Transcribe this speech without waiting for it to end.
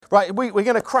Right, we're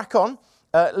going to crack on.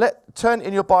 Turn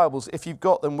in your Bibles, if you've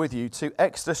got them with you, to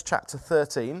Exodus chapter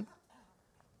 13.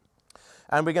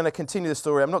 And we're going to continue the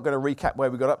story. I'm not going to recap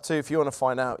where we got up to. If you want to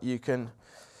find out, you can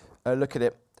look at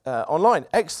it online.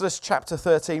 Exodus chapter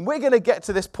 13. We're going to get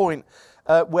to this point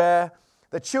where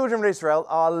the children of Israel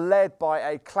are led by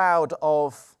a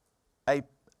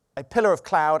pillar of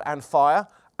cloud and fire.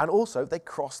 And also, they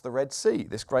cross the Red Sea,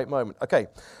 this great moment. Okay,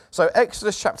 so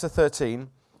Exodus chapter 13,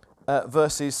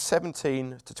 verses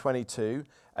 17 to 22,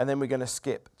 and then we're going to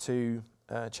skip to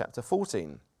chapter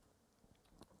 14.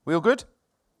 We all good?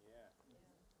 Yeah.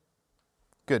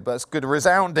 Good, but that's good.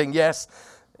 Resounding yes.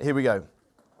 Here we go.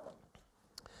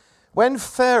 When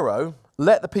Pharaoh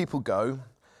let the people go,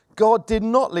 God did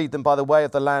not lead them by the way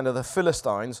of the land of the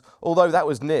Philistines, although that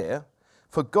was near,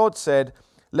 for God said,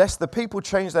 lest the people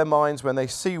change their minds when they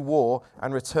see war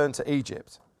and return to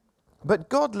Egypt. But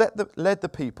God led the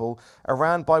people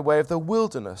around by way of the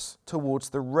wilderness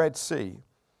towards the Red Sea.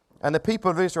 And the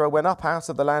people of Israel went up out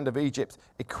of the land of Egypt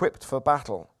equipped for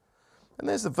battle. And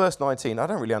there's the verse 19. I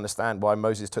don't really understand why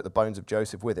Moses took the bones of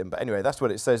Joseph with him. But anyway, that's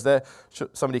what it says there.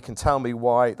 Somebody can tell me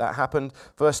why that happened.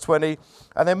 Verse 20.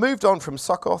 And they moved on from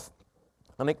Succoth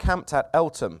and encamped at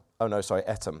Etam,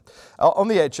 on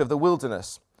the edge of the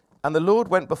wilderness. And the Lord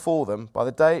went before them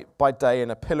by day in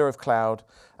a pillar of cloud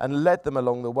and led them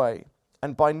along the way,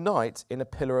 and by night in a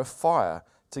pillar of fire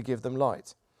to give them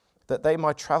light, that they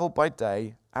might travel by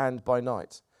day and by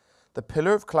night. The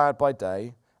pillar of cloud by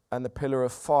day and the pillar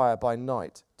of fire by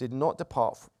night did not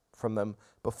depart from them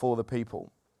before the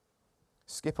people.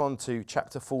 Skip on to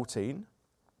chapter 14.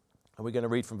 And we're going to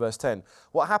read from verse 10.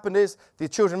 What happened is the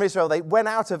children of Israel, they went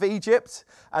out of Egypt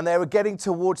and they were getting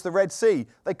towards the Red Sea.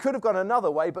 They could have gone another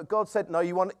way, but God said, no,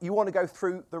 you want to go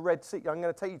through the Red Sea. I'm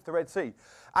going to take you to the Red Sea.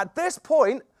 At this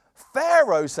point,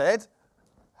 Pharaoh said,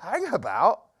 hang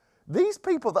about, these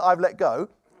people that I've let go,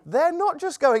 they're not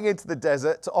just going into the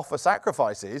desert to offer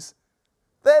sacrifices.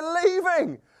 They're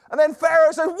leaving. And then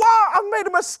Pharaoh said, what? I've made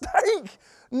a mistake.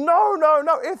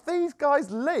 No. If these guys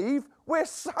leave, we're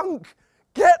sunk.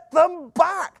 Get them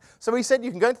back. So he said,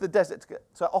 you can go into the desert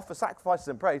to offer sacrifices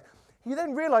and praise. He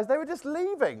then realized they were just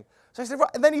leaving. So he said, right.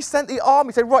 And then he sent the army.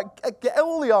 He said, right, get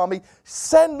all the army,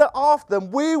 send them after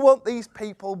them. We want these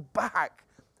people back.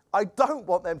 I don't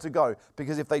want them to go,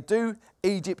 because if they do,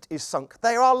 Egypt is sunk.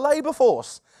 They are our labor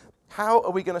force. How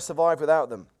are we going to survive without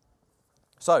them?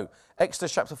 So,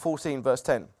 Exodus chapter 14, verse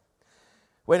 10.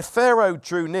 When Pharaoh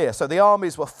drew near, so the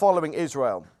armies were following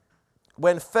Israel.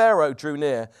 When Pharaoh drew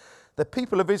near, the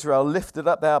people of Israel lifted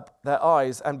up their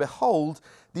eyes, and behold,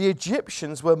 the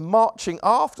Egyptians were marching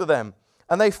after them,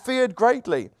 and they feared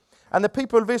greatly. And the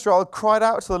people of Israel cried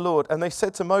out to the Lord, and they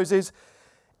said to Moses,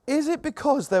 is it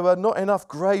because there were not enough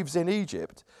graves in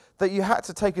Egypt that you had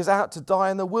to take us out to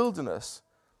die in the wilderness?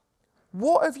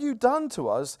 What have you done to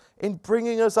us in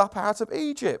bringing us up out of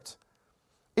Egypt?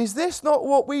 Is this not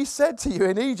what we said to you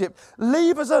in Egypt?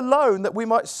 Leave us alone that we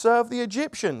might serve the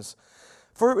Egyptians.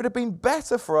 For it would have been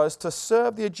better for us to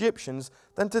serve the Egyptians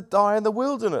than to die in the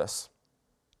wilderness.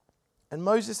 And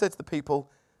Moses said to the people,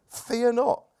 fear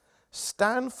not,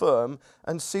 stand firm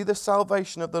and see the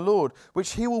salvation of the Lord,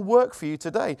 which he will work for you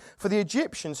today. For the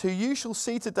Egyptians who you shall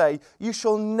see today, you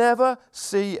shall never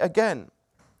see again.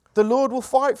 The Lord will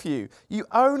fight for you. You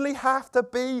only have to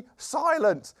be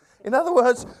silent. In other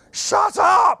words, shut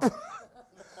up!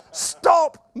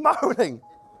 Stop moaning.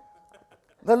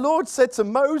 The Lord said to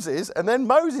Moses, and then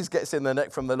Moses gets in the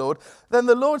neck from the Lord. Then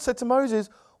the Lord said to Moses,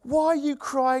 why are you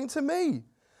crying to me?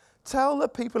 Tell the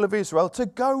people of Israel to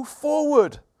go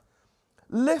forward.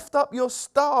 Lift up your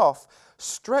staff,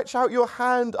 stretch out your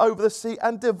hand over the sea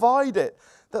and divide it,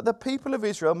 that the people of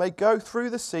Israel may go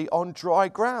through the sea on dry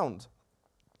ground.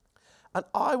 And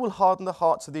I will harden the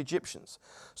hearts of the Egyptians,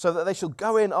 so that they shall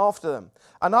go in after them.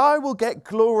 And I will get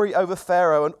glory over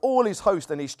Pharaoh and all his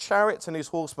host and his chariots and his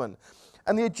horsemen.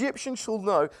 And the Egyptians shall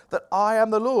know that I am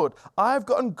the Lord. I have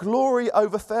gotten glory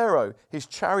over Pharaoh, his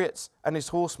chariots and his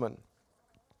horsemen.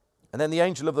 And then the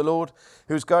angel of the Lord,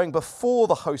 who was going before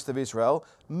the host of Israel,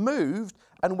 moved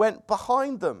and went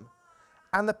behind them.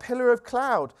 And the pillar of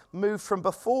cloud moved from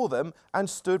before them and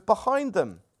stood behind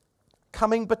them,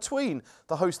 coming between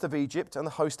the host of Egypt and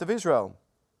the host of Israel.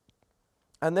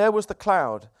 And there was the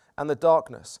cloud and the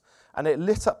darkness, and it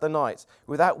lit up the night,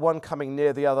 without one coming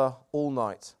near the other all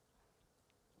night.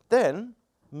 Then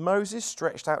Moses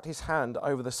stretched out his hand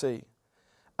over the sea,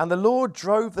 and the Lord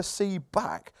drove the sea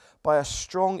back by a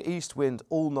strong east wind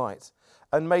all night,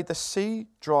 and made the sea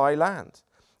dry land,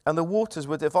 and the waters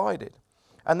were divided.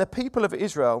 And the people of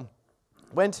Israel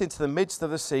went into the midst of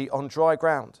the sea on dry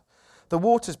ground, the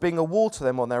waters being a wall to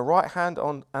them on their right hand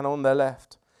and on their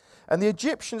left. And the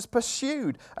Egyptians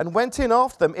pursued and went in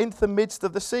after them into the midst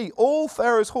of the sea, all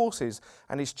Pharaoh's horses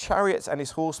and his chariots and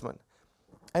his horsemen.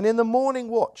 And in the morning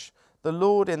watch, the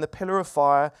Lord in the pillar of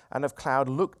fire and of cloud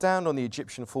looked down on the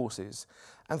Egyptian forces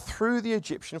and threw the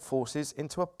Egyptian forces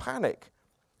into a panic,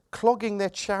 clogging their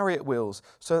chariot wheels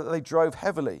so that they drove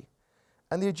heavily.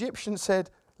 And the Egyptians said,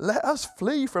 "Let us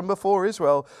flee from before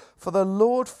Israel, for the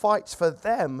Lord fights for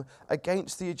them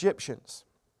against the Egyptians."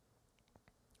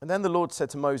 And then the Lord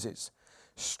said to Moses,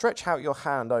 "Stretch out your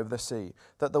hand over the sea,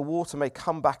 that the water may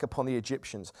come back upon the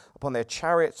Egyptians, upon their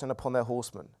chariots and upon their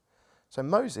horsemen." So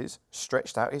Moses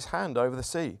stretched out his hand over the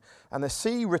sea, and the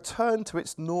sea returned to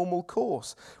its normal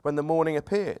course when the morning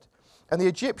appeared. And the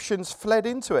Egyptians fled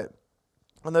into it,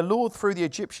 and the Lord threw the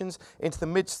Egyptians into the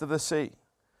midst of the sea.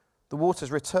 The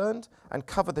waters returned and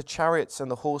covered the chariots and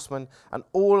the horsemen and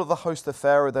all of the host of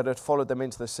Pharaoh that had followed them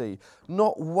into the sea.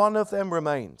 Not one of them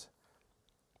remained.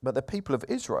 But the people of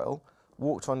Israel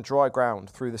walked on dry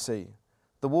ground through the sea,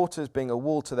 the waters being a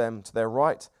wall to them to their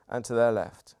right and to their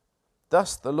left.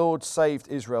 Thus the Lord saved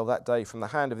Israel that day from the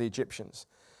hand of the Egyptians.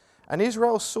 And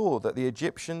Israel saw that the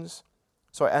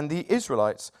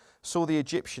Israelites saw the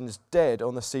Egyptians dead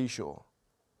on the seashore.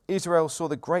 Israel saw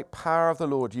the great power of the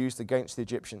Lord used against the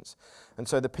Egyptians. And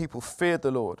so the people feared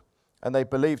the Lord, and they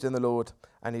believed in the Lord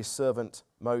and his servant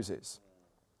Moses.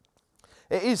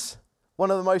 It is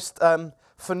one of the most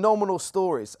phenomenal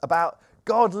stories about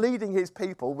God leading his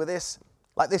people with this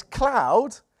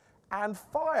cloud and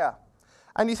fire.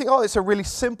 And you think, oh, it's a really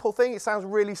simple thing. It sounds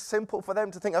really simple for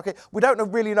them to think, okay, we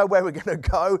don't really know where we're going to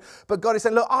go. But God is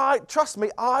saying, look, trust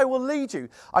me, I will lead you.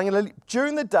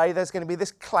 During the day, there's going to be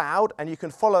this cloud, and you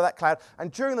can follow that cloud.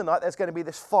 And during the night, there's going to be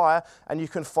this fire, and you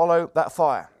can follow that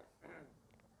fire.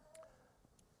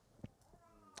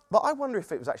 But I wonder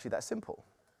if it was actually that simple.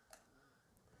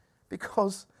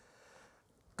 Because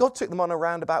God took them on a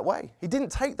roundabout way. He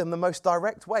didn't take them the most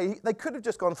direct way. They could have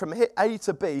just gone from A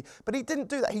to B, but he didn't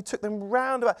do that. He took them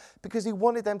roundabout because he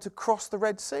wanted them to cross the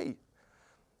Red Sea.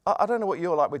 I don't know what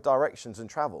you're like with directions and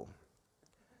travel,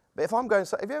 but if I'm going,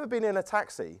 have you ever been in a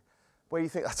taxi where you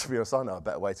think, to be honest, I know a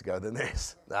better way to go than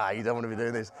this? Nah, you don't want to be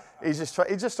doing this. He's just trying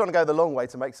to go the long way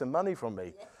to make some money from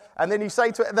me. And then you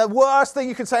say to it, the worst thing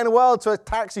you can say in the world to a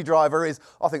taxi driver is,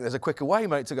 I think there's a quicker way,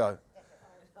 mate, to go.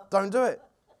 Don't do it.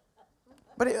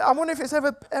 But I wonder if it's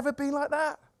ever been like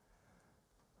that.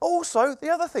 Also, the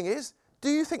other thing is, do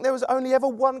you think there was only ever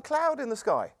one cloud in the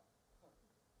sky?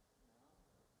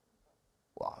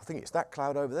 Well, I think it's that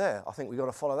cloud over there. I think we've got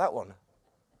to follow that one.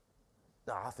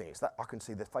 No, I think it's that. I can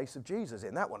see the face of Jesus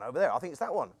in that one over there. I think it's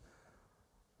that one.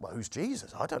 Well, who's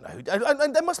Jesus? I don't know.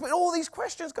 And there must be all these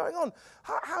questions going on.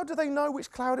 How do they know which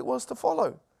cloud it was to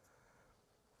follow?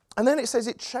 And then it says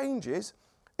it changes.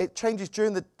 It changes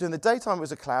during the daytime it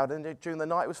was a cloud, and during the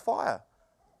night it was fire.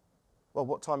 Well,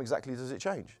 what time exactly does it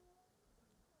change?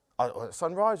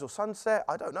 Sunrise or sunset?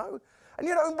 I don't know.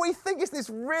 And we think it's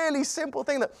this really simple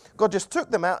thing that God just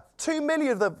took them out, 2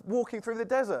 million of them walking through the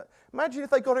desert. Imagine if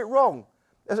they got it wrong.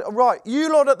 Right,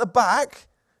 you lot at the back,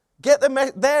 get them,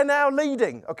 they're now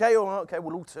leading. Okay, okay,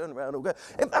 we'll all turn around and go.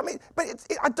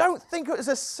 I don't think it was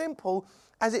as simple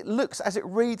as it looks, as it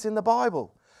reads in the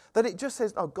Bible. That it just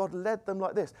says, God led them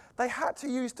like this. They had to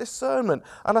use discernment.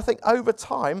 And I think over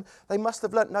time, they must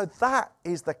have learned, no, that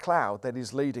is the cloud that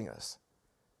is leading us.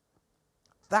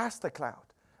 That's the cloud.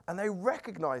 And they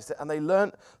recognized it and they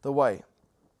learnt the way.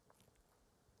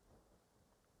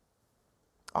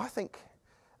 I think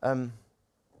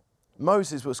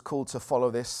Moses was called to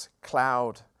follow this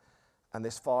cloud and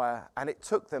this fire. And it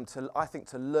took them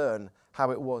to learn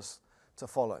how it was to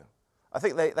follow. I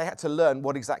think they had to learn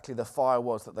what exactly the fire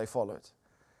was that they followed.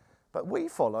 But we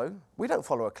don't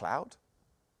follow a cloud.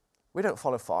 We don't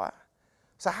follow fire.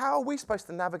 So how are we supposed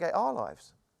to navigate our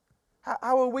lives?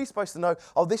 How are we supposed to know,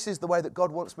 this is the way that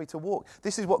God wants me to walk.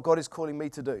 This is what God is calling me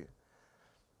to do.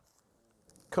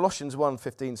 Colossians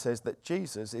 1:15 says that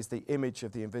Jesus is the image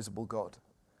of the invisible God.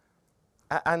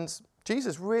 And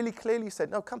Jesus really clearly said,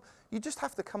 no, come, you just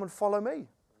have to come and follow me.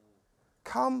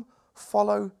 Come,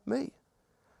 follow me.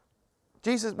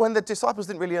 Jesus, when the disciples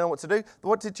didn't really know what to do,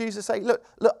 what did Jesus say? Look,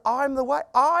 I'm the way.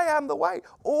 I am the way.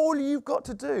 All you've got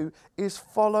to do is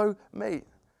follow me.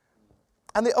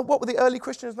 And what were the early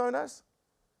Christians known as?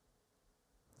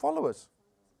 Followers.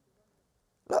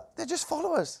 Look, they're just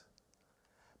followers.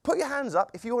 Put your hands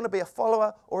up if you want to be a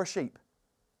follower or a sheep.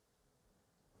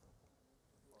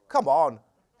 Come on.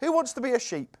 Who wants to be a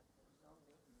sheep?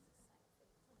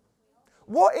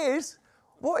 What is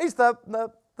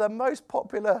the most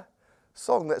popular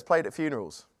song that's played at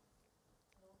funerals?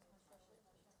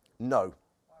 No.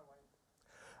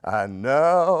 And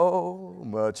now,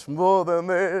 much more than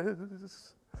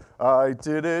this, I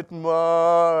did it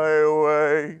my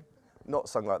way. Not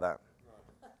sung like that.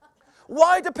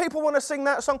 Why do people want to sing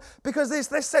that song? Because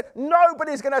they said,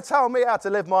 nobody's going to tell me how to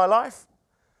live my life.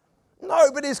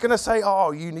 Nobody's going to say,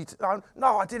 oh, you need to.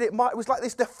 No, I did it. It was like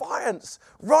this defiance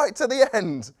right to the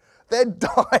end. They're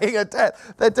dying a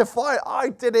death. They're defiant. I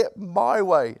did it my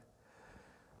way.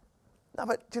 No,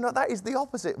 but do you know, that is the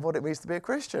opposite of what it means to be a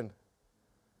Christian.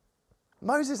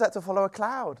 Moses had to follow a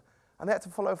cloud, and they had to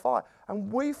follow fire,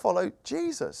 and we follow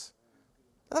Jesus.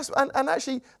 And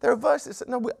actually, there are verses that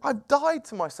say, no, I've died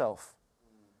to myself.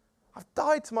 I've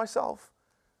died to myself,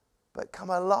 but come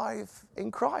alive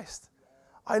in Christ.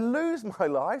 I lose my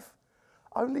life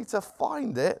only to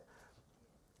find it.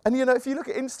 And you know, if you look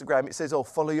at Instagram, it says, oh,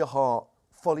 follow your heart,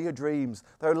 follow your dreams.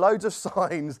 There are loads of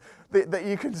signs that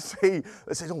you can see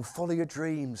that says, oh, follow your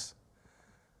dreams.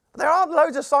 There aren't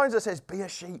loads of signs that says, be a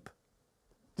sheep.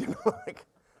 You know, like,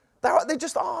 they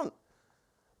just aren't.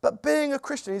 But being a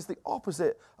Christian is the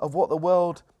opposite of what the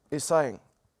world is saying.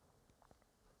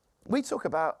 We talk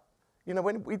about, you know,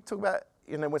 when we talk about,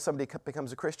 you know, when somebody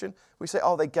becomes a Christian, we say,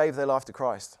 oh, they gave their life to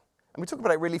Christ. And we talk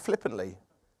about it really flippantly.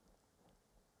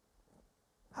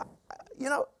 You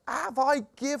know, have I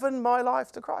given my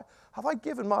life to Christ? Have I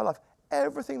given my life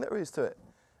everything there is to it?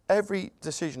 Every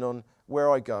decision on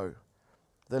where I go,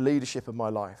 the leadership of my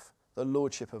life, the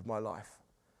lordship of my life,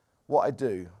 what I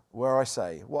do, where I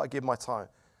say, what I give my time.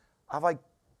 Have I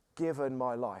given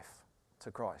my life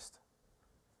to Christ?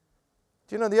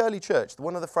 Do you know, the early church,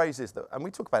 one of the phrases that, and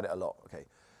we talk about it a lot, okay,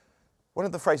 one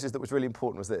of the phrases that was really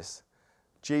important was this: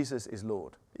 Jesus is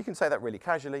Lord. You can say that really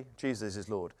casually, Jesus is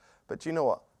Lord. But do you know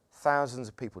what? Thousands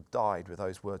of people died with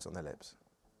those words on their lips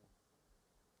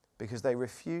because they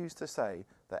refused to say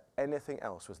that anything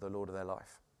else was the Lord of their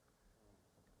life.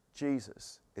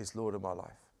 Jesus is Lord of my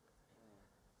life.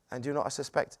 And do you know what? I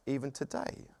suspect even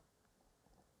today,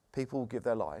 people will give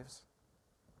their lives,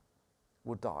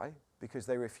 will die, because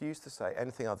they refuse to say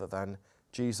anything other than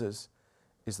Jesus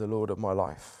is the Lord of my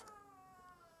life.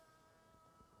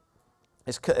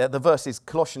 The verse is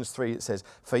Colossians 3. It says,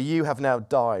 for you have now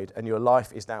died and your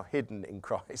life is now hidden in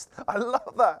Christ. I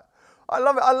love that. I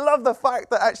love it. I love the fact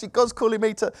that actually God's calling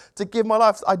me to give my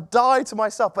life. I died to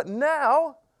myself, but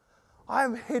now I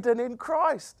am hidden in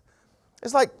Christ.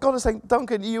 It's like God is saying,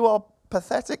 Duncan, you are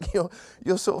pathetic.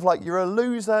 You're sort of like, you're a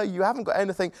loser. You haven't got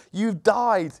anything. You've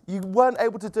died. You weren't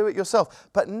able to do it yourself.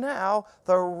 But now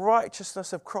the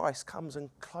righteousness of Christ comes and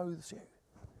clothes you.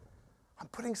 I'm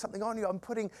putting something on you.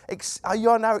 You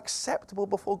are now acceptable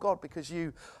before God because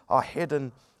you are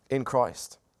hidden in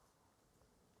Christ.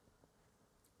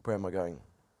 Where am I going?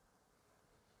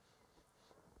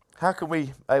 How can we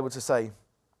be able to say,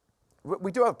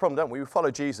 we do have a problem, don't we? We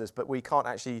follow Jesus, but we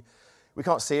can't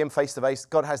see him face to face.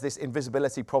 God has this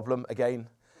invisibility problem again.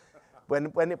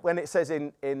 When it says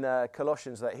in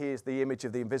Colossians that he is the image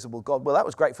of the invisible God, well, that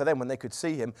was great for them when they could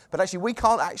see him. But actually, we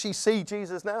can't actually see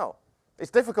Jesus now.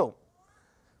 It's difficult.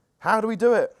 How do we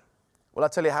do it? Well, I'll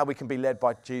tell you how we can be led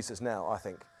by Jesus now, I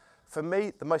think. For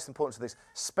me, the most important of this,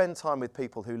 spend time with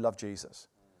people who love Jesus.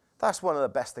 That's one of the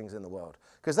best things in the world.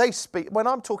 Because when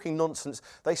I'm talking nonsense,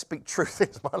 they speak truth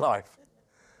into my life.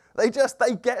 They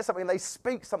get something, they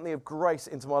speak something of grace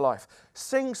into my life.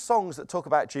 Sing songs that talk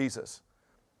about Jesus.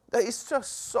 It's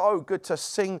just so good to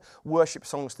sing worship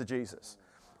songs to Jesus.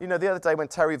 You know, the other day when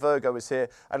Terry Virgo was here,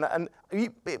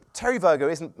 Terry Virgo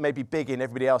isn't maybe big in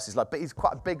everybody else's life, but he's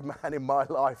quite a big man in my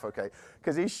life, okay?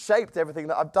 Because he's shaped everything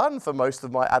that I've done for most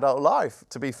of my adult life,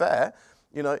 to be fair.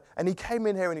 You know, and he came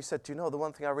in here and he said, do you know the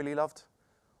one thing I really loved?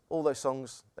 All those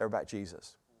songs, they're about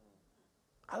Jesus.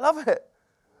 I love it.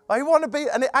 I want to be,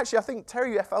 and I think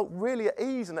Terry felt really at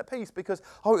ease and at peace because, it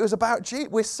was about Jesus.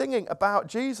 We're singing about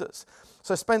Jesus.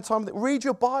 So spend time with it. Read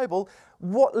your Bible,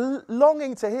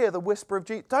 longing to hear the whisper of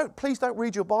Jesus. Please don't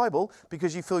read your Bible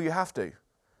because you feel you have to.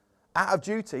 Out of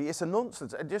duty, it's a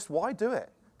nonsense. And just why do it?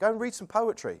 Go and read some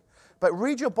poetry. But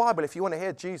read your Bible if you want to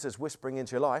hear Jesus whispering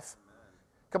into your life.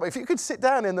 Come on, if you could sit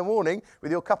down in the morning with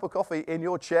your cup of coffee in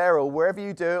your chair or wherever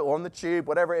you do it, or on the tube,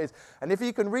 whatever it is, and if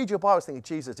you can read your Bible thinking,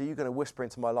 Jesus, are you going to whisper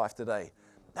into my life today?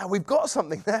 Now we've got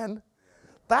something then.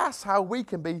 That's how we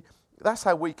can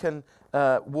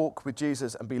walk with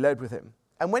Jesus and be led with him.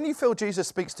 And when you feel Jesus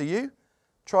speaks to you,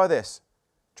 try this.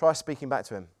 Try speaking back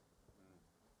to him.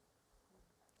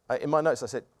 In my notes I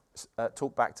said,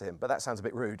 talk back to him, but that sounds a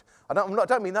bit rude. I don't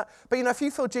mean that. But you know, if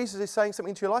you feel Jesus is saying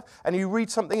something to your life, and you read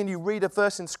something and you read a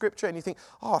verse in Scripture, and you think,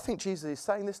 I think Jesus is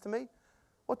saying this to me,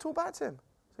 well, talk back to him.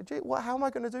 Say, how am I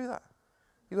going to do that?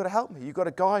 You've got to help me. You've got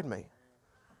to guide me.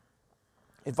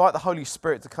 Invite the Holy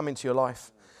Spirit to come into your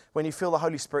life. when you feel the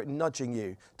Holy Spirit nudging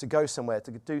you to go somewhere,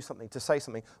 to do something, to say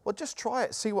something, well, just try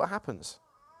it, see what happens.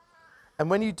 And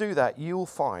when you do that, you'll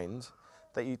find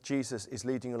that Jesus is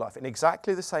leading your life in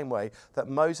exactly the same way that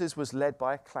Moses was led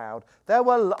by a cloud.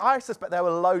 I suspect there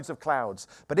were loads of clouds,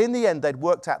 but in the end, they'd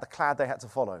worked out the cloud they had to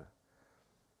follow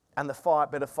and the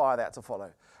bit of fire they had to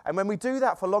follow. And when we do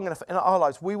that for long enough in our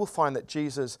lives, we will find that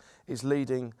Jesus is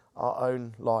leading our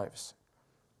own lives.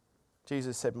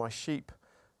 Jesus said, my sheep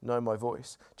know my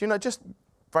voice. Do you know, just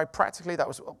very practically, that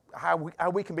was how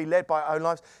we can be led by our own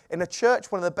lives. In a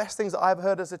church, one of the best things that I've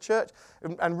heard as a church,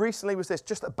 and recently was this,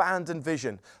 just abandon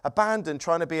vision. Abandon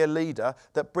trying to be a leader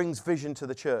that brings vision to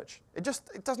the church.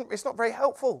 It's not very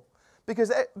helpful.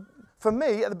 Because for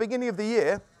me, at the beginning of the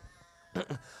year,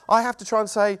 I have to try and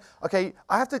say, okay,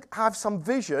 I have to have some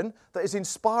vision that is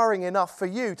inspiring enough for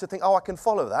you to think, oh, I can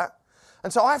follow that.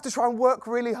 And so I have to try and work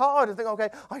really hard and think, okay,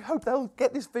 I hope they'll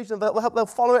get this vision, they'll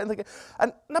follow it.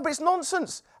 And no, but it's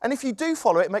nonsense. And if you do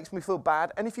follow it, it makes me feel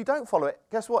bad. And if you don't follow it,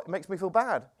 guess what? It makes me feel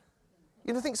bad.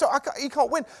 You don't think so? You can't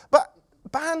win. But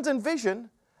abandon vision,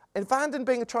 abandon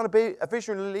trying to be a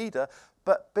visionary leader,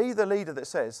 but be the leader that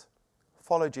says,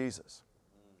 follow Jesus.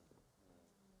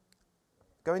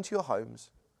 Go into your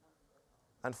homes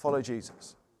and follow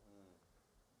Jesus.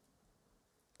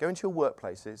 Go into your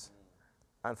workplaces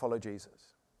and follow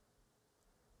Jesus.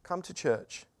 Come to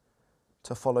church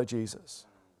to follow Jesus.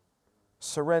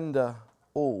 Surrender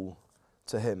all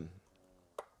to him.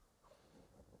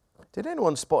 Did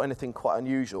anyone spot anything quite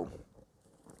unusual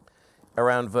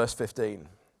around verse 15?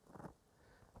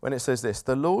 When it says this,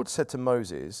 the Lord said to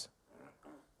Moses,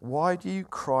 why do you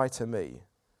cry to me?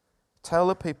 Tell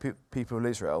the people of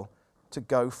Israel to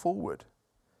go forward.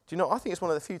 Do you know, I think it's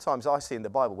one of the few times I see in the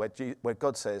Bible where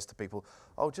God says to people,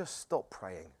 oh, just stop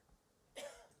praying.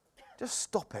 Just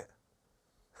stop it.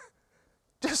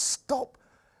 Just stop.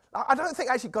 I don't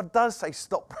think actually God does say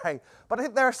stop praying, but I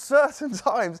think there are certain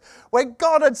times when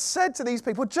God had said to these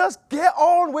people, just get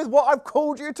on with what I've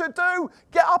called you to do.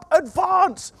 Get up,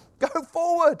 advance, go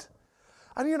forward.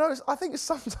 And you know, I think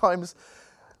sometimes,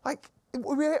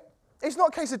 it's not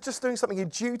a case of just doing something in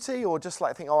duty or just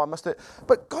like think, oh, I must do it.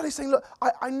 But God is saying, look,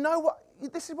 I know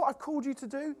this is what I've called you to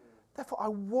do. Therefore, I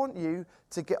want you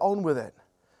to get on with it.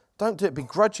 Don't do it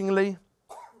begrudgingly.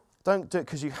 Don't do it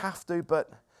because you have to, but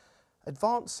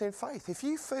advance in faith. If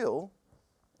you feel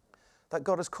that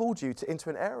God has called you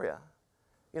into an area,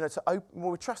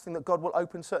 we're trusting that God will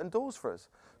open certain doors for us.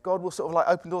 God will sort of like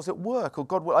open doors at work, or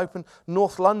God will open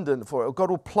North London for it, or God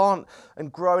will plant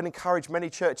and grow and encourage many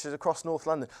churches across North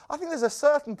London. I think there's a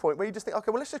certain point where you just think,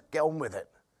 okay, well, let's just get on with it.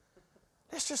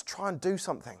 Let's just try and do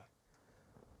something.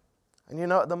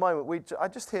 And at the moment, I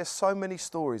just hear so many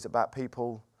stories about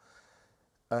people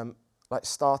like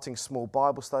starting small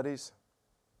Bible studies.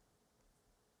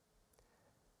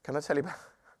 Can I tell you about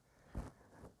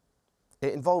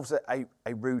it? Involves a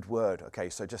rude word, okay,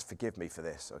 so just forgive me for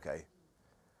this, okay.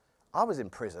 I was in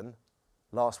prison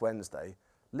last Wednesday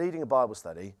leading a Bible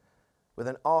study with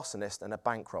an arsonist and a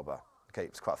bank robber. Okay,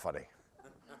 it was quite funny.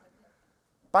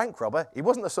 Bank robber, he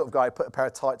wasn't the sort of guy who put a pair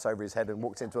of tights over his head and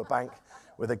walked into a bank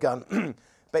with a gun,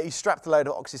 but he strapped a load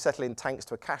of oxyacetylene tanks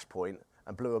to a cash point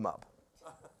and blew them up.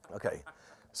 Okay,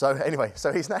 so anyway,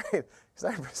 he's now in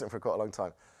prison for quite a long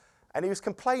time. And he was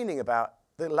complaining about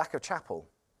the lack of chapel.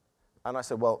 And I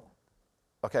said, well,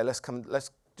 okay, let's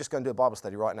just go and do a Bible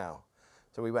study right now.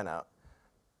 So we went out,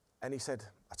 and he said,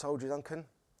 I told you, Duncan,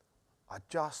 I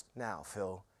just now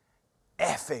feel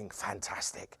effing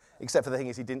fantastic. Except for the thing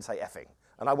is he didn't say effing.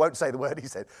 And I won't say the word he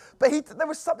said. But there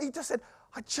was something, he just said,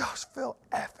 I just feel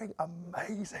effing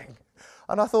amazing.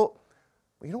 And I thought,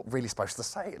 well, you're not really supposed to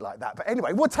say it like that. But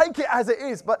anyway, we'll take it as it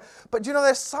is. But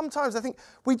there's sometimes I think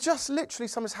we just literally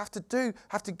sometimes have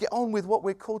to get on with what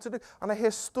we're called to do. And I hear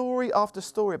story after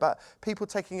story about people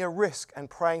taking a risk and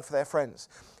praying for their friends.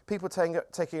 People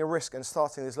taking a risk and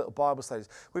starting these little Bible studies.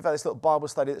 We've had this little Bible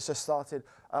study that's just started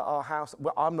at our house.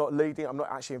 Well, I'm not leading, I'm not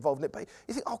actually involved in it. But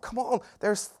you think, oh, come on.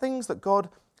 There's things that God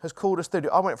has called us to do.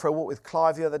 I went for a walk with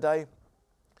Clive the other day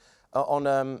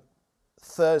on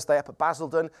Thursday up at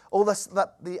Basildon.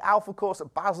 The Alpha course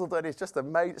at Basildon is just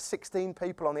amazing. 16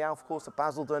 people on the Alpha course at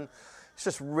Basildon. It's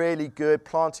just really good.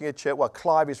 Planting a church. Well,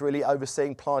 Clive is really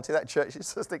overseeing planting that church.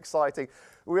 It's just exciting.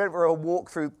 We went for a walk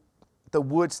through the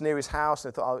woods near his house,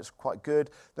 and I thought, oh, it's quite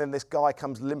good. Then this guy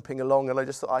comes limping along, and I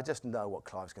just thought, I just know what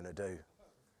Clive's going to do.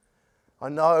 I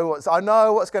know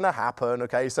what's going to happen.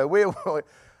 Okay, so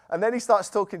and then he starts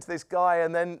talking to this guy,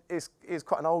 and then he's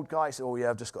quite an old guy. He said, oh yeah,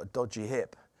 I've just got a dodgy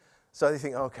hip. So you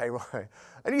think, okay, right.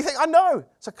 And you think, I know.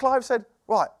 So Clive said,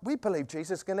 right, we believe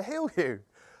Jesus is going to heal you.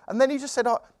 And then he just said,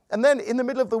 And then in the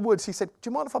middle of the woods, he said, do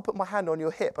you mind if I put my hand on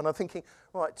your hip? And I'm thinking,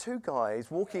 right, two guys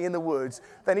walking in the woods.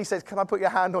 Then he says, can I put your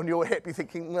hand on your hip? You're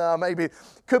thinking, no, maybe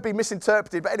could be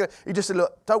misinterpreted. But anyway, he just said,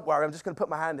 look, don't worry, I'm just going to put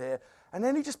my hand here. And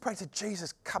then he just prayed to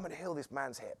Jesus, come and heal this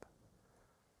man's hip.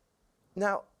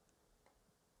 Now,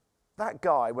 that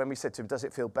guy, when we said to him, does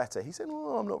it feel better? He said,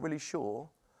 oh, I'm not really sure.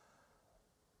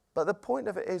 But the point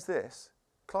of it is this,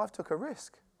 Clive took a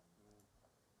risk.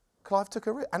 Clive took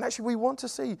a risk. And actually, we want to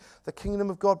see the kingdom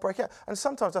of God break out. And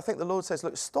sometimes I think the Lord says,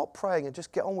 look, stop praying and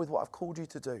just get on with what I've called you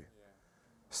to do. Yeah.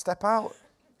 Step out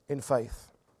in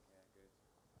faith.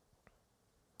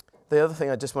 The other thing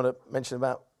I just want to mention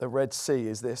about the Red Sea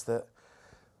is this, that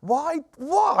why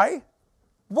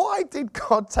did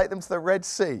God take them to the Red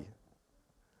Sea?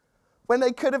 When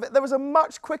they could have, there was a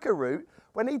much quicker route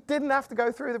when he didn't have to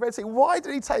go through the Red Sea. Why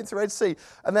did he take them to the Red Sea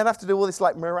and then have to do all this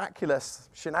like miraculous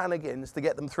shenanigans to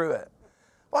get them through it?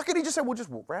 Why couldn't he just say, we'll just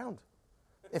walk round?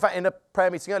 In fact, in a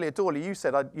prayer meeting earlier, Dawley, you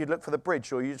said you'd look for the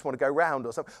bridge or you just want to go round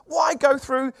or something. Why go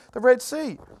through the Red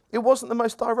Sea? It wasn't the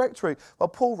most direct route. Well,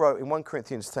 Paul wrote in 1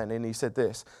 Corinthians 10, and he said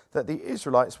this, that the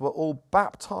Israelites were all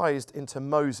baptized into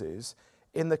Moses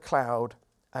in the cloud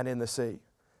and in the sea.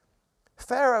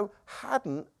 Pharaoh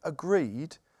hadn't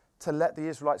agreed to let the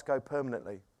Israelites go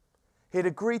permanently. He had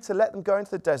agreed to let them go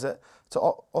into the desert to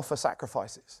offer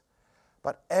sacrifices.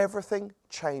 But everything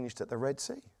changed at the Red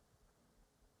Sea.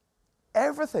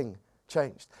 Everything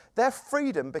changed. Their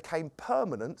freedom became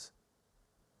permanent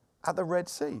at the Red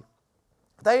Sea.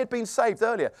 They had been saved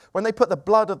earlier when they put the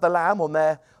blood of the lamb on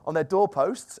their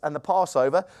doorposts and the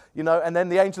Passover, and then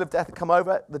the angel of death had come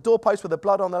over. The doorpost with the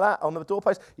blood on the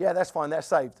doorpost, yeah, that's fine, they're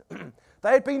saved.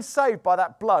 They had been saved by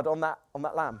that blood on that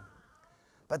lamb.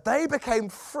 But they became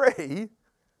free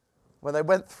when they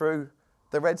went through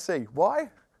the Red Sea. Why?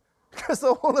 Because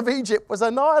the whole of Egypt was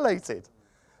annihilated.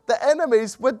 The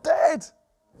enemies were dead.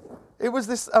 It was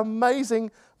this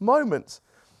amazing moment.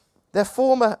 Their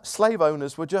former slave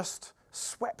owners were just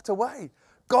swept away.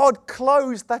 God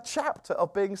closed that chapter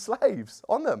of being slaves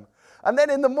on them. And then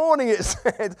in the morning it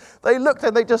said, they looked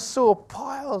and they just saw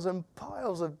piles and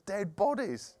piles of dead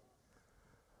bodies.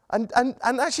 And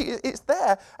actually it's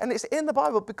there and it's in the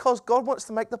Bible because God wants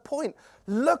to make the point.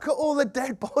 Look at all the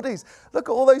dead bodies. Look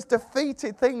at all those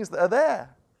defeated things that are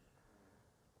there.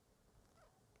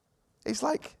 It's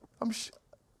like,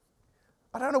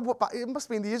 I don't know what, but it must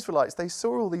have been the Israelites. They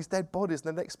saw all these dead bodies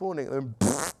and the next morning, and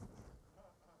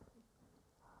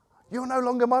you're no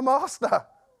longer my master.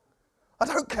 I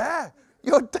don't care.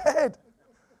 You're dead.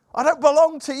 I don't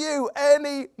belong to you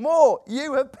anymore.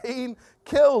 You have been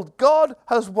killed. God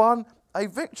has won a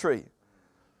victory.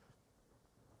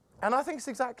 And I think it's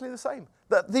exactly the same.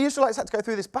 That the Israelites had to go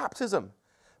through this baptism.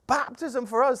 Baptism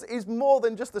for us is more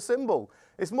than just a symbol.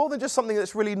 It's more than just something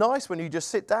that's really nice when you just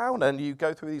sit down and you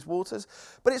go through these waters.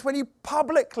 But it's when you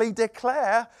publicly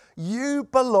declare you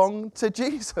belong to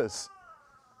Jesus.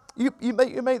 You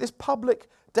make this public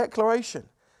declaration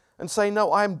and say,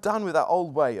 no, I am done with that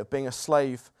old way of being a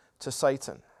slave to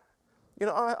Satan.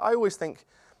 I always think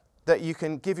that you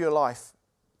can give your life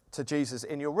to Jesus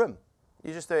in your room.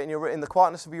 You just do it in the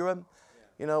quietness of your room,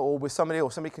 or with somebody,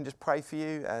 or somebody can just pray for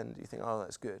you and you think, oh,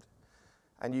 that's good.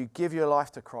 And you give your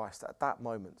life to Christ at that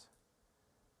moment.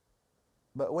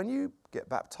 But when you get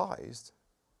baptized,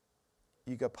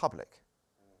 you go public.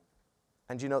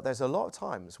 And there's a lot of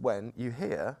times when you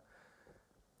hear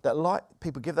that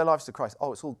people give their lives to Christ.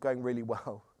 Oh, it's all going really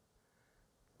well.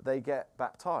 They get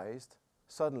baptized,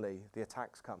 suddenly the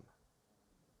attacks come.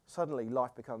 Suddenly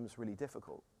life becomes really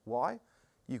difficult. Why?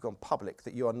 You've gone public,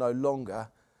 that you are no longer,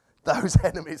 those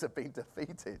enemies have been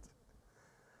defeated.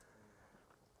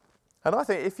 And I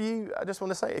think I just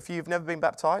want to say, if you've never been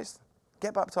baptized,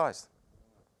 get baptized.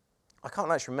 I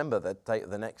can't actually remember the date of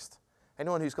the next.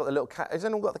 Anyone who's got has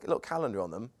anyone got the little calendar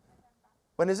on them?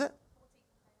 When is it?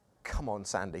 Come on,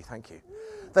 Sandy, thank you.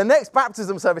 The next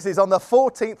baptism service is on the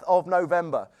 14th of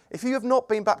November. If you have not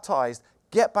been baptized,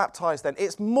 get baptized then.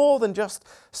 It's more than just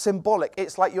symbolic.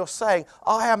 It's like you're saying,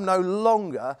 I am no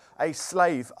longer a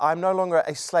slave. I'm no longer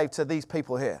a slave to these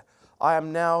people here. I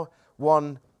am now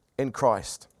one in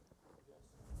Christ.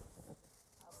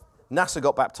 Nasser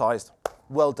got baptized.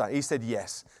 Well done. He said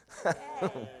yes.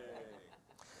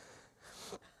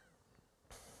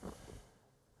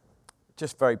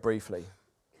 Just very briefly.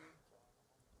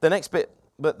 The next bit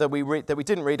that we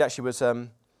didn't read actually was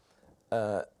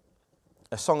a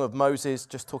song of Moses,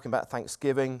 just talking about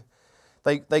thanksgiving.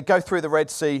 They go through the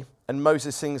Red Sea, and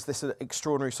Moses sings this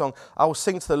extraordinary song. I will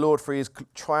sing to the Lord, for he has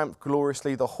triumphed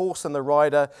gloriously. The horse and the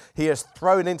rider he has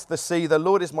thrown into the sea. The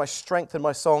Lord is my strength and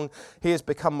my song. He has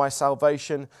become my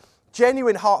salvation.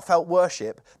 Genuine heartfelt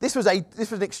worship. This was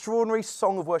an extraordinary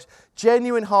song of worship.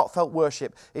 Genuine heartfelt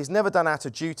worship is never done out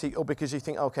of duty or because you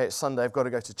think, okay, it's Sunday, I've got to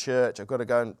go to church, I've got to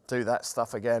go and do that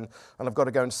stuff again, and I've got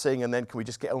to go and sing, and then can we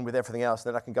just get on with everything else,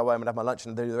 and then I can go home and have my lunch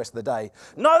and do the rest of the day.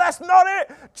 No, that's not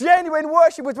it. Genuine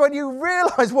worship is when you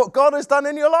realize what God has done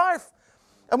in your life.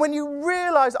 And when you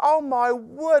realize, oh my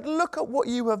word, look at what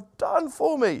you have done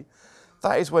for me.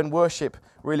 That is when worship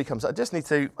really comes. I'm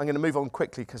going to move on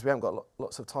quickly because we haven't got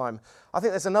lots of time. I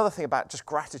think there's another thing about just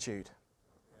gratitude.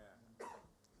 Yeah.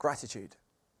 Gratitude.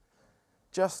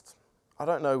 I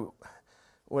don't know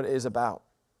what it is about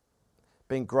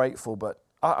being grateful, but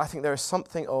I think there is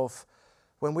something of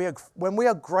when we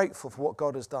are grateful for what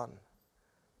God has done,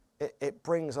 it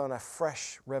brings on a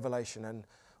fresh revelation and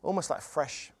almost like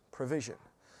fresh provision.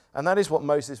 And that is what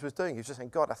Moses was doing. He was just saying,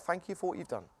 God, I thank you for what you've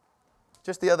done.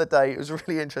 Just the other day, it was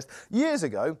really interesting. Years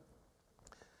ago,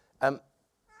 I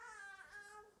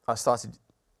started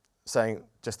saying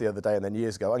just the other day and then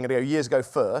years ago. I'm going to go years ago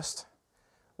first.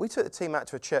 We took the team out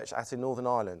to a church out in Northern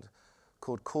Ireland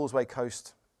called Causeway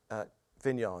Coast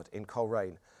Vineyard in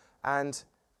Coleraine. And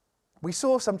we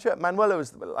saw some church. Manuela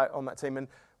was on that team, and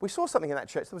we saw something in that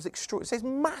church that was extraordinary. It's this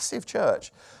massive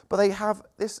church, but they have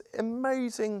this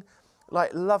amazing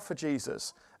love for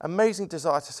Jesus, amazing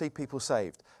desire to see people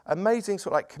saved, amazing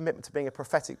sort of commitment to being a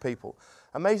prophetic people,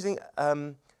 amazing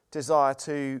desire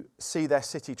to see their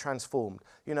city transformed.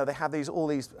 You know, they have all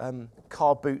these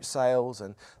car boot sales,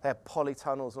 and they have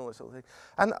polytunnels and all this sort of thing.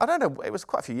 And I don't know, it was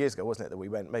quite a few years ago, wasn't it, that we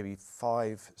went, maybe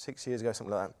 5-6 years ago,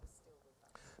 something like that.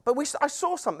 But I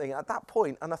saw something at that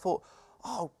point, and I thought,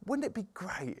 oh, wouldn't it be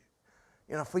great,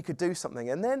 if we could do something?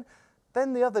 And then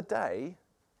the other day,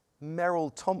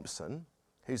 Meryl Thompson,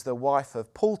 who's the wife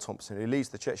of Paul Thompson, who leads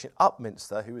the church in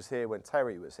Upminster, who was here when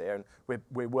Terry was here, and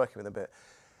we're working with him a bit.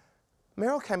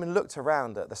 Meryl came and looked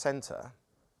around at the centre.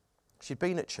 She'd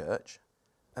been at church,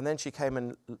 and then she came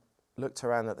and looked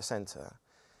around at the centre,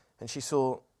 and she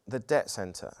saw the debt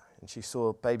centre, and she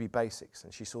saw Baby Basics,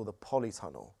 and she saw the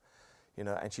polytunnel,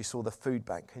 and she saw the food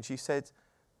bank, and she said,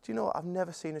 do you know what, I've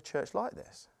never seen a church like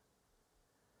this.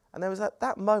 And there was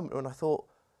that moment when I thought,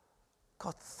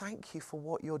 God, thank you for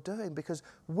what you're doing, because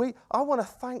I want to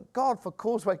thank God for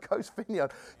Causeway Coast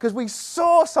Vineyard, because we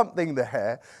saw something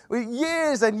there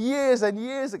years and years and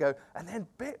years ago, and then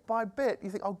bit by bit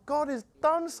you think, oh, God has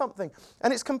done something,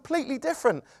 and it's completely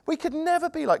different. We could never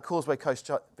be like Causeway Coast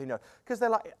Vineyard, because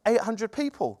they're like 800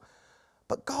 people.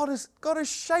 But God has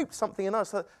shaped something in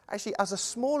us that actually, as a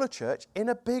smaller church in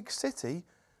a big city,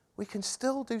 we can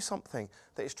still do something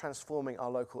that is transforming our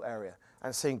local area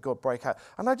and seeing God break out.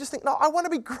 And I just think, no, I want to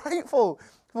be grateful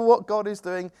for what God is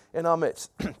doing in our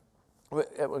midst. We're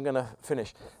going to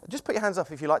finish. Just put your hands up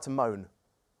if you like to moan.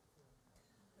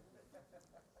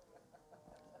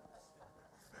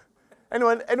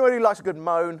 Anyone who likes a good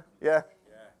moan? Yeah?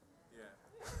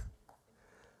 Yeah.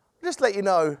 Just let you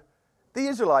know, the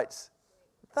Israelites,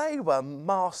 they were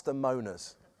master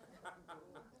moaners.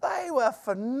 They were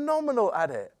phenomenal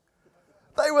at it.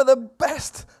 They were the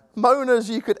best moaners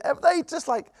you could ever. They just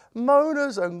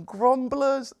moaners and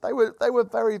grumblers. They were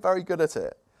very, very good at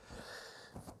it.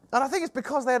 And I think it's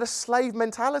because they had a slave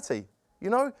mentality.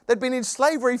 They'd been in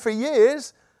slavery for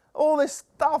years. All this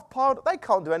stuff piled up. They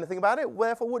can't do anything about it.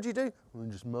 Therefore, what do you do? Well,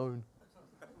 just moan.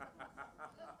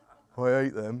 I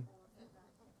hate them.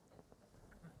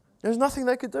 There's nothing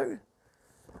they could do.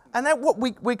 And then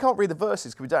we can't read the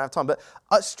verses because we don't have time, but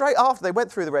straight after they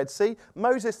went through the Red Sea,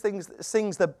 Moses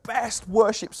sings the best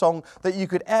worship song that you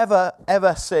could ever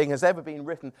sing, has ever been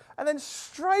written. And then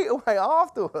straight away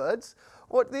afterwards,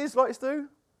 what do the Israelites do?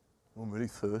 I'm really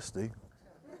thirsty.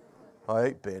 I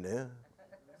hate being here.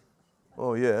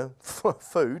 Oh yeah,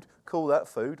 food. Call that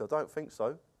food? I don't think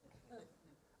so.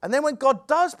 And then when God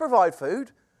does provide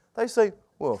food, they say,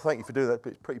 well, thank you for doing that,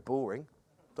 but it's pretty boring.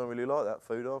 Don't really like that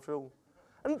food after all.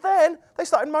 And then they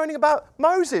started moaning about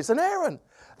Moses and Aaron.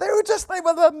 They were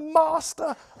the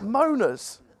master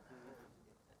moaners.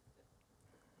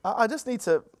 I just need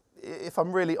to, if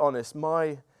I'm really honest,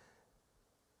 my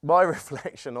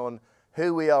reflection on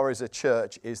who we are as a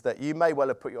church is that you may well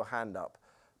have put your hand up,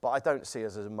 but I don't see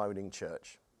us as a moaning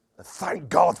church. Thank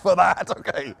God for that,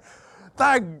 okay?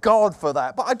 Thank God for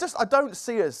that. But I don't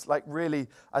see us really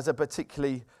as a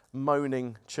particularly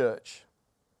moaning church.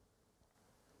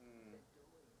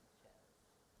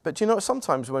 But do you know,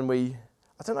 sometimes when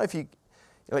I don't know if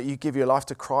you give your life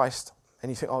to Christ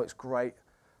and you think, oh, it's great,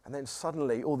 and then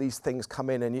suddenly all these things come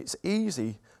in and it's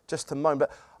easy just to moan.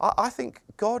 But I think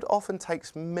God often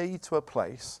takes me to a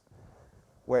place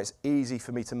where it's easy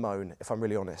for me to moan, if I'm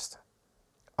really honest.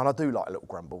 And I do like a little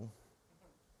grumble.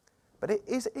 But it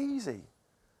is easy.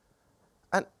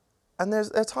 And there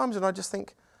are times when I just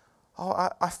think,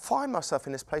 I find myself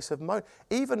in this place of moan.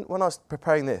 Even when I was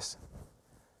preparing this,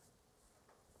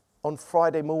 on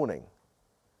Friday morning,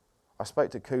 I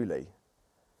spoke to Cooley,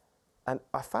 and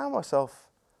I found myself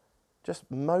just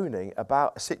moaning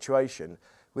about a situation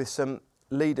with some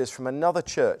leaders from another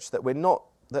church that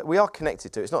we are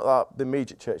connected to. It's not the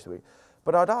immediate church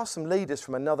but I'd asked some leaders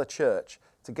from another church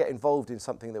to get involved in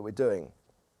something that we're doing.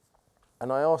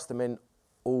 And I asked them in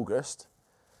August,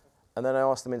 and then I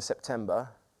asked them in September,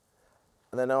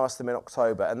 and then I asked them in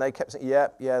October, and they kept saying, yeah,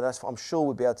 I'm sure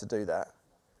we'll be able to do that.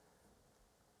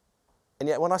 And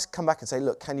yet when I come back and say,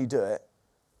 look, can you do it?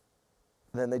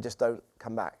 Then they just don't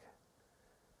come back.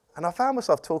 And I found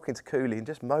myself talking to Cooley and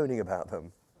just moaning about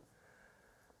them.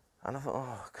 And I thought,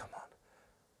 oh, come on.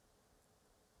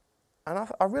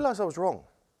 And I realised I was wrong.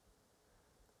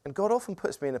 And God often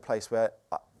puts me in a place where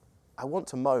I want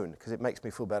to moan because it makes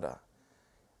me feel better.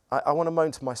 I want to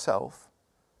moan to myself.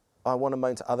 I want to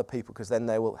moan to other people because then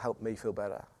they will help me feel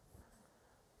better.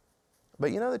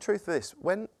 But you know the truth of this,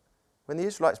 when the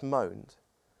Israelites moaned,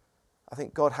 I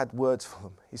think God had words for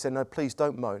them. He said, no, please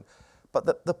don't moan.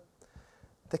 But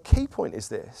the key point is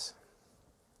this.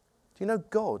 Do you know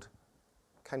God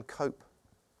can cope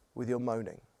with your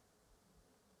moaning?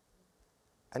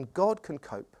 And God can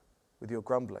cope with your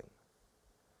grumbling.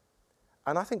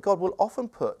 And I think God will often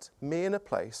put me in a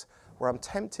place where I'm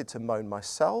tempted to moan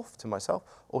to myself,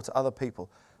 or to other people.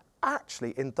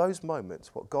 Actually, in those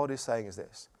moments, what God is saying is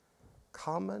this: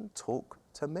 come and talk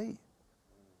to me.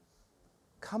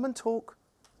 Come and talk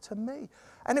to me.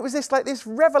 And it was this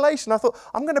revelation. I thought,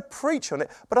 I'm going to preach on it.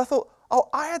 But I thought,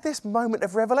 I had this moment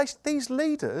of revelation. These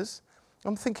leaders,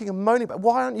 I'm thinking and moaning about,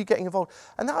 why aren't you getting involved?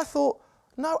 And then I thought,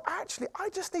 no, actually, I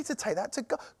just need to take that to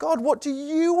God. God, what do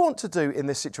you want to do in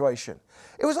this situation?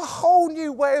 It was a whole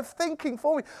new way of thinking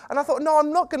for me. And I thought, no,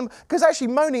 I'm not going to, because actually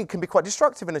moaning can be quite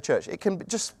destructive in a church. It can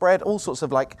just spread all sorts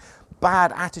of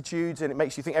bad attitudes, and it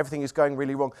makes you think everything is going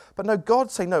really wrong. But no,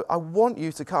 God's saying, no, I want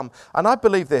you to come. And I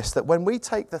believe this, that when we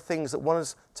take the things that want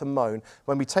us to moan,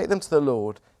 when we take them to the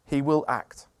Lord, He will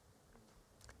act.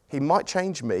 He might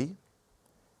change me.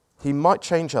 He might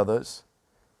change others.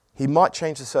 He might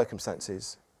change the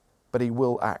circumstances, but He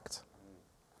will act.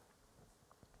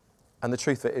 And the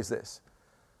truth of it is this.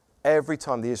 Every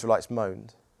time the Israelites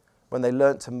moaned, when they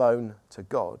learnt to moan to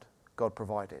God, God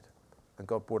provided, and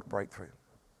God brought a breakthrough.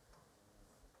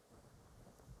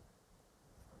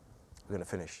 We're going to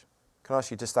finish. Can I ask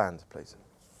you to stand, please?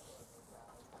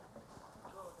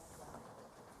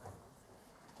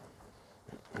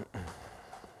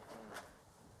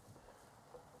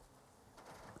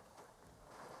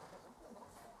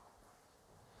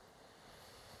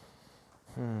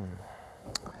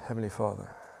 Heavenly Father,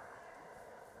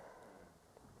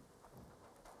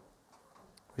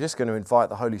 we're just going to invite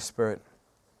the Holy Spirit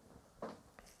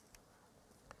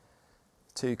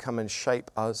to come and shape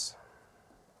us.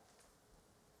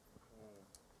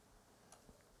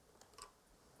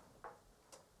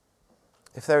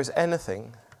 If there is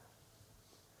anything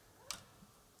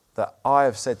that I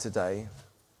have said today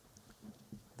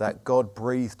that God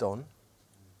breathed on,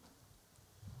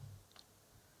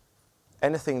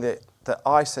 anything that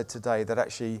I said today that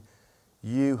actually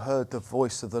you heard the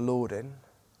voice of the Lord in,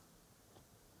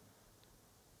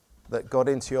 that got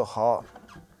into your heart,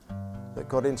 that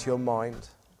got into your mind,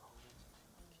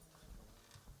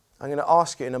 I'm going to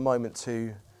ask you in a moment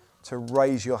to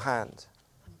raise your hand.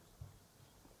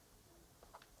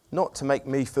 Not to make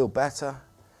me feel better,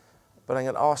 but I'm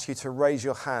going to ask you to raise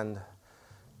your hand,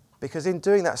 because in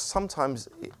doing that, sometimes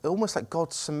it's almost like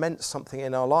God cements something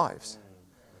in our lives.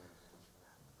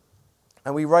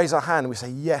 And we raise our hand and we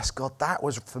say, yes, God, that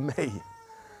was for me.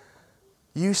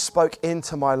 You spoke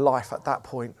into my life at that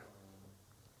point.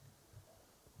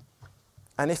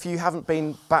 And if you haven't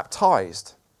been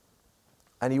baptized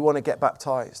and you want to get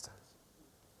baptized,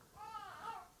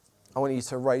 I want you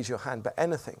to raise your hand. But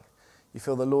anything you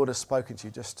feel the Lord has spoken to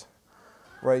you, just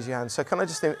raise your hand. So can I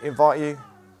just invite you,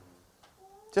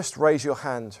 just raise your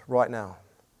hand right now.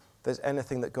 If there's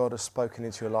anything that God has spoken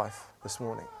into your life this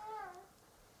morning.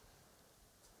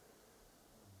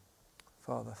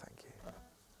 Father, thank you.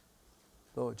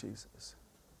 Lord Jesus.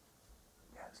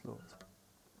 Yes, Lord.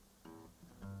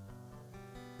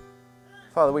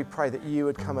 Father, we pray that you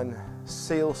would come and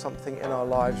seal something in our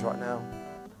lives right now.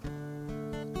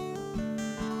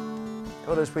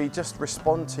 God, as we just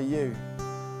respond to you,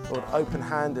 Lord,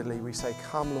 open-handedly, we say,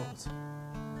 come,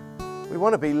 Lord. We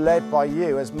want to be led by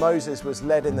you as Moses was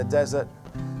led in the desert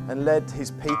and led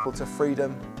his people to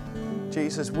freedom.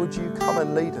 Jesus, would you come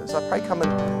and lead us? I pray, come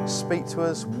and speak to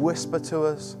us, whisper to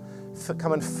us,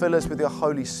 come and fill us with your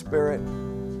Holy Spirit.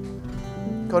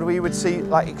 God, we would see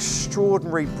like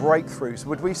extraordinary breakthroughs.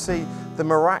 Would we see the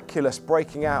miraculous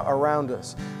breaking out around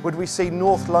us? Would we see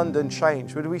North London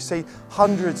change? Would we see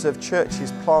hundreds of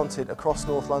churches planted across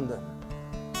North London?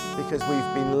 Because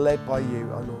we've been led by you,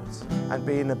 O Lord, and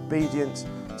being obedient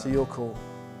to your call.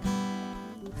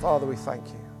 Father, we thank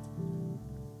you.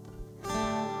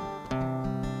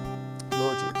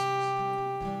 Lord Jesus.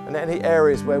 And any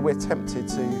areas where we're tempted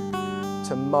to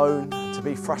moan, to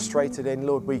be frustrated in,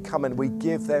 Lord, we come and we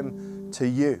give them to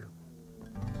you.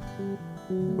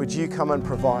 Would you come and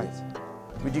provide?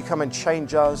 Would you come and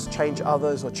change us, change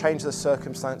others, or change the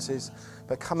circumstances,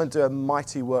 but come and do a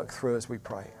mighty work through us, we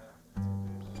pray.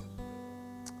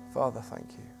 Father, thank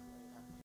you.